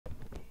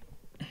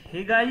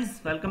Hey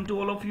guys, welcome to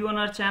all of you on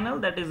our channel,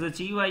 that is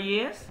Achieve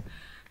IAS.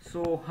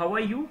 So how are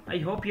you? I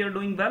hope you are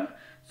doing well.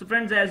 So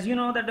friends, as you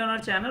know that on our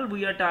channel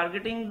we are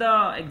targeting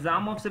the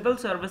exam of civil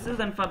services,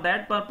 and for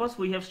that purpose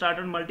we have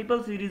started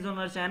multiple series on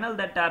our channel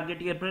that target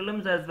your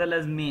prelims as well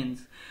as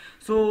mains.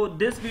 So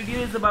this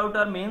video is about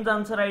our mains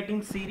answer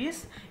writing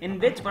series, in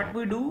which what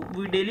we do,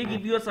 we daily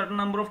give you a certain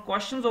number of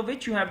questions of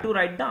which you have to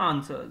write the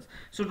answers.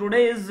 So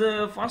today is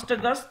 1st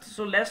August,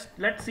 so let's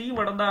see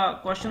what are the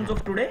questions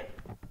of today.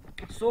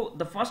 So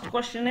the first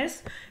question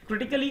is,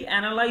 critically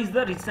analyze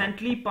the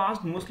recently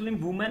passed Muslim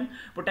Women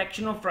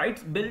Protection of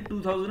Rights Bill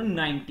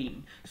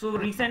 2019. So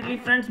recently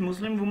friends,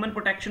 Muslim Women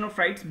Protection of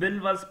Rights Bill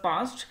was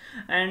passed,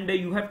 and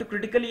you have to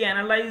critically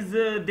analyze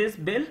this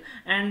bill,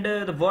 and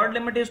the word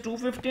limit is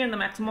 250 and the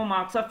maximum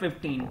marks are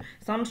 15.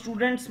 Some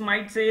students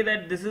might say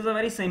that this is a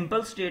very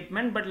simple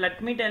statement, but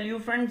let me tell you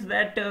friends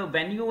that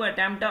when you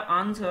attempt an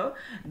answer,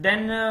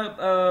 then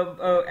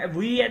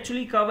we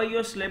actually cover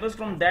your syllabus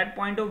from that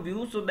point of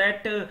view, so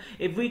that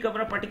if we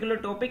cover a particular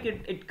topic,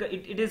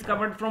 it is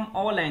covered from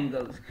all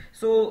angles.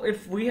 So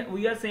if we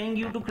are saying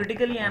you to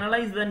critically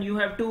analyze, then you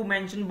have to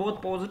mention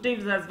both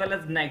positives as well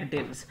as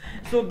negatives.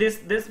 So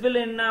this will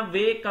in a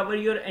way cover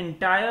your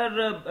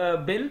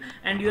entire bill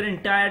and your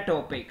entire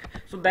topic.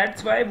 So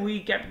that's why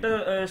we kept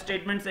the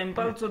statement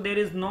simple. So there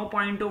is no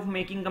point of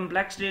making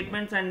complex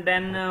statements and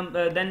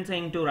then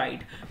saying to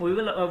write. We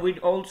will we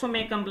also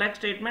make complex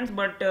statements,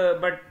 but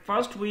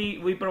first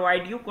we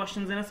provide you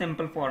questions in a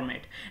simple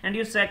format. And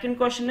your second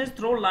question is,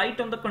 throw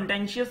light on the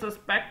contentious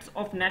aspects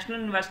of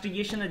National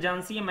Investigation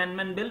Agency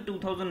Amendment Bill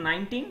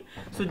 2019.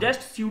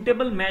 Suggest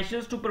suitable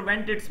measures to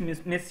prevent its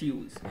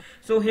misuse.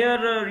 So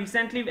here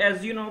recently,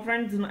 as you know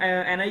friends,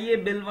 NIA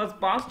bill was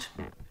passed,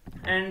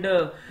 and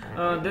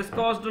this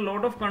caused a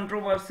lot of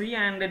controversy,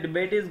 and the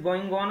debate is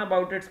going on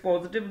about its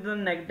positives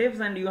and negatives,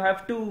 and you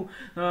have to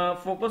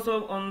focus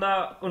on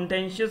the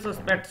contentious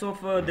aspects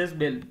of this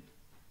bill.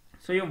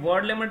 So your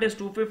word limit is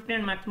 250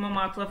 and maximum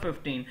marks are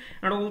 15.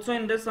 And also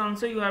in this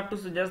answer you have to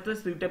suggest the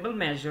suitable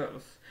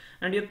measures.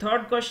 And your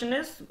third question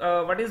is,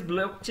 what is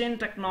blockchain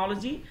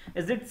technology?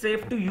 Is it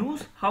safe to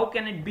use? How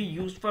can it be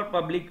used for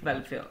public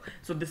welfare?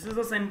 So this is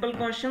a simple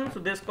question. So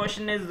this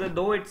question is,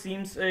 though it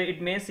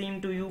may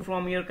seem to you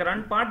from your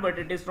current part, but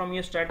it is from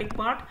your static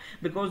part,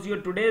 because your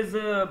today's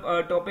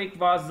topic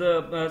was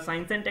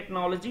science and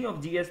technology of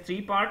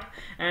GS3 part,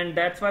 and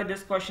that's why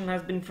this question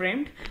has been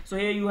framed. So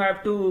here you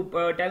have to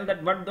tell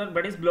that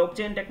what is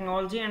blockchain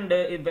technology, and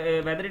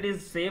whether it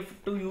is safe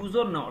to use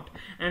or not,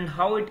 and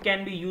how it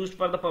can be used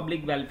for the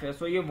public welfare.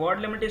 So your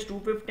word limit is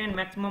 250 and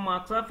maximum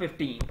marks are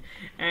 15.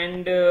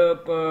 And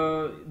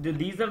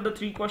these are the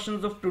three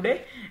questions of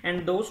today.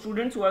 And those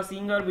students who are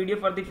seeing our video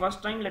for the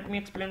first time, let me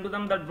explain to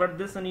them that what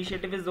this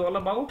initiative is all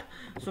about.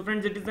 So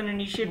friends, it is an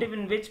initiative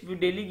in which we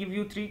daily give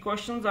you three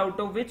questions, out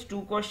of which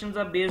two questions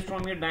are based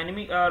on your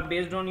dynamic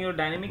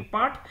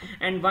part,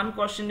 and one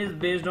question is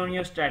based on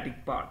your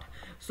static part.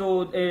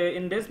 So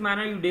in this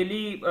manner you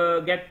daily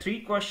get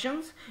three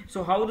questions.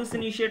 So how this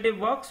initiative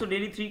works? So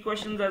daily three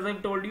questions, as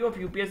I've told you, of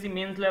UPSC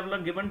mains level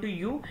are given to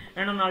you,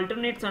 and on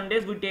alternate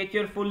Sundays we take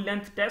your full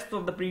length tests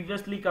of the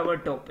previously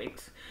covered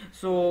topics.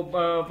 So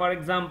for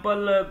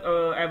example,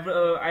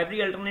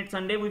 every alternate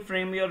Sunday we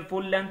frame your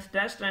full length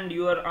test, and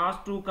you are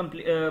asked to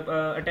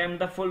attempt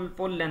the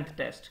full length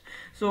test.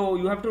 So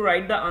you have to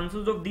write the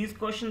answers of these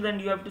questions,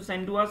 and you have to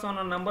send to us on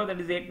a number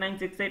that is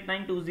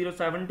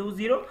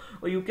 8968920720,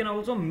 or you can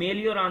also mail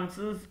your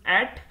answers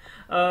at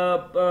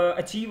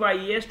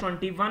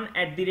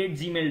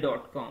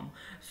achieveias21@gmail.com.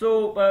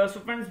 So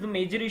friends, the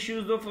major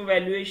issues of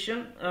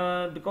evaluation,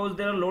 because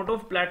there are a lot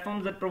of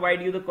platforms that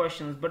provide you the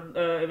questions, but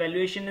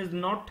evaluation is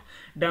not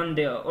done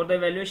there, or the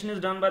evaluation is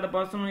done by the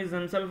person who is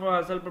himself or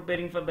herself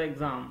preparing for the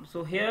exam.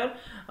 So here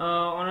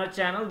on our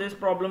channel this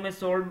problem is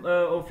solved,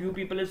 a few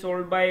people is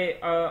solved by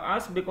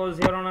us, because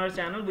here on our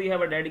channel we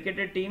have a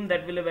dedicated team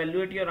that will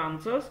evaluate your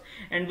answers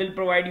and will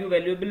provide you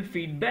valuable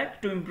feedback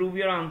to improve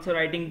your answer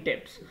writing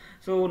tips.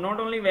 So not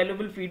only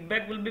valuable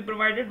feedback will be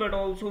provided, but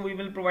also we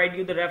will provide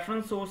you the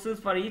reference sources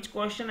for each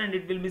question, and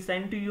it will be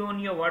sent to you on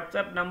your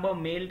WhatsApp number,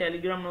 mail,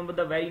 Telegram number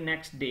the very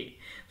next day.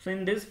 So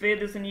in this way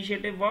this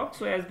initiative works.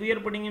 So as we are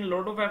putting in a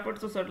lot of effort,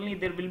 so certainly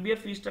there will be a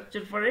fee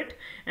structure for it,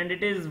 and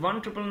it is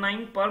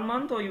 1,999 per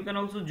month, or you can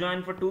also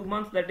join for 2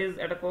 months, that is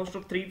at a cost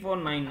of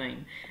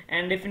 3,499.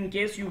 And if in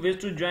case you wish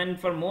to join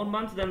for more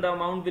months, then the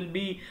amount will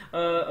be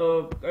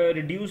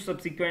reduced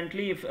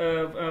subsequently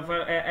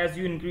as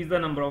you increase the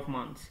number of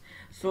months.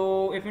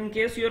 So if in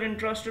case you are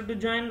interested to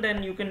join,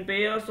 then you can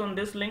pay us on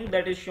this link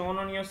that is shown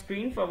on your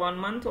screen for 1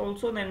 month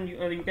also, then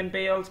you can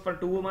pay us for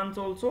 2 months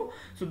also.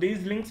 So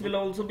these links will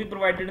also be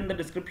provided in the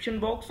description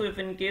box. So if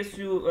in case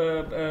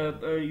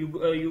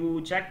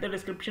you check the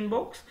description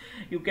box,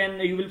 you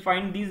will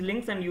find these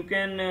links, and you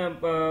can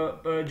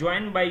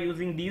join by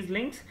using these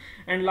links.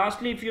 And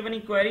lastly, if you have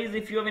any queries,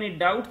 if you have any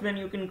doubts, then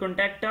you can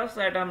contact us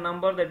at our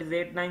number that is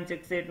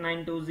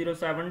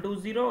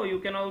 8968920720, or you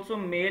can also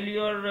mail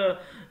your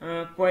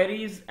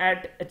queries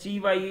at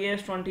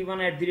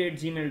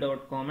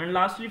achieveIAS21@gmail.com. And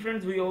lastly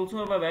friends, we also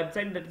have a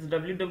website that is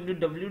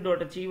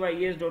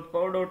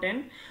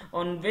www.achieveIAS.co.in,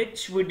 on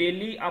which we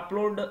daily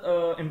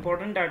upload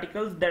important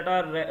articles that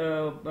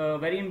are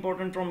very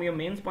important from your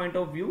mains point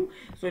of view.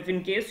 So if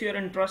in case you are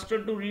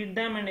interested to read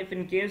them, and if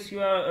in case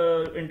you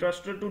are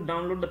interested to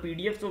download the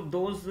PDFs of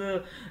those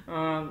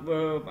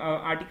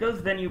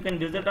articles, then you can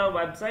visit our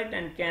website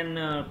and can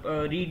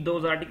read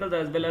those articles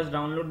as well as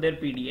download their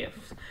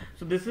PDFs.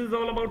 So this is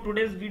all about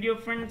today's video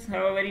friends.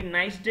 Have a very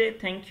nice day.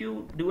 Thank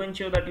you. Do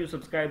ensure that you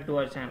subscribe to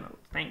our channel.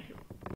 Thank you.